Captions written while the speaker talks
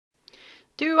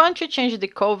Do you want to change the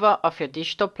cover of your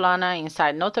digital planner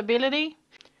inside Notability?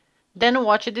 Then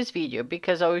watch this video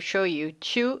because I will show you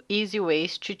 2 easy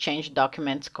ways to change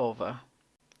documents cover.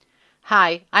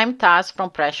 Hi, I'm Thass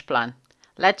from Plan.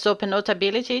 Let's open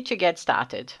Notability to get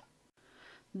started.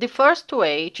 The first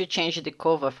way to change the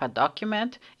cover of a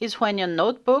document is when your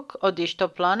notebook or digital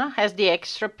planner has the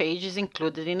extra pages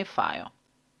included in the file.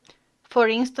 For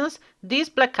instance, this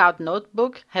blackout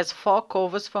notebook has 4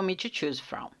 covers for me to choose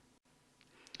from.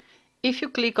 If you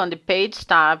click on the Page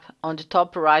tab on the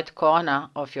top right corner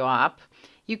of your app,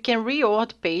 you can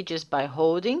reorder pages by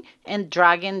holding and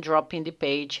drag and dropping the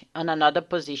page on another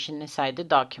position inside the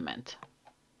document.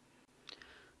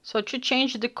 So to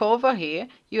change the cover here,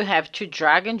 you have to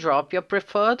drag and drop your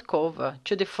preferred cover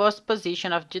to the first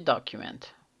position of the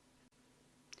document.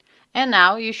 And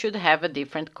now you should have a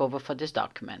different cover for this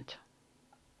document.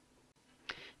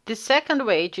 The second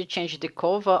way to change the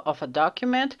cover of a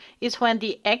document is when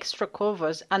the extra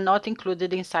covers are not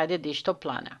included inside the digital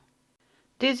planner.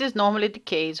 This is normally the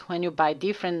case when you buy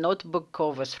different notebook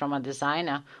covers from a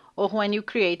designer or when you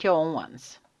create your own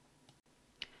ones.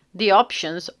 The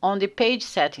options on the Page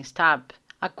Settings tab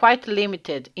are quite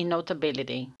limited in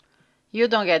Notability. You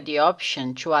don't get the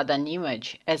option to add an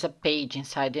image as a page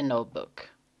inside the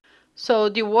notebook. So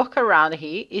the workaround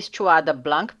here is to add a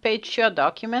blank page to your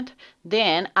document,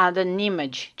 then add an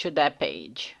image to that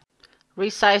page.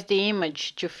 Resize the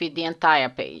image to fit the entire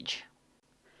page.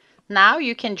 Now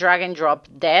you can drag and drop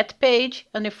that page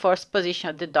on the first position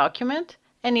of the document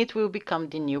and it will become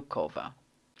the new cover.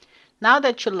 Now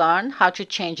that you learn how to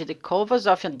change the covers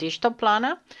of your digital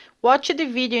planner, watch the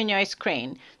video on your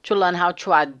screen to learn how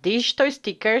to add digital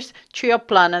stickers to your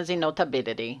planners in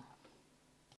Notability.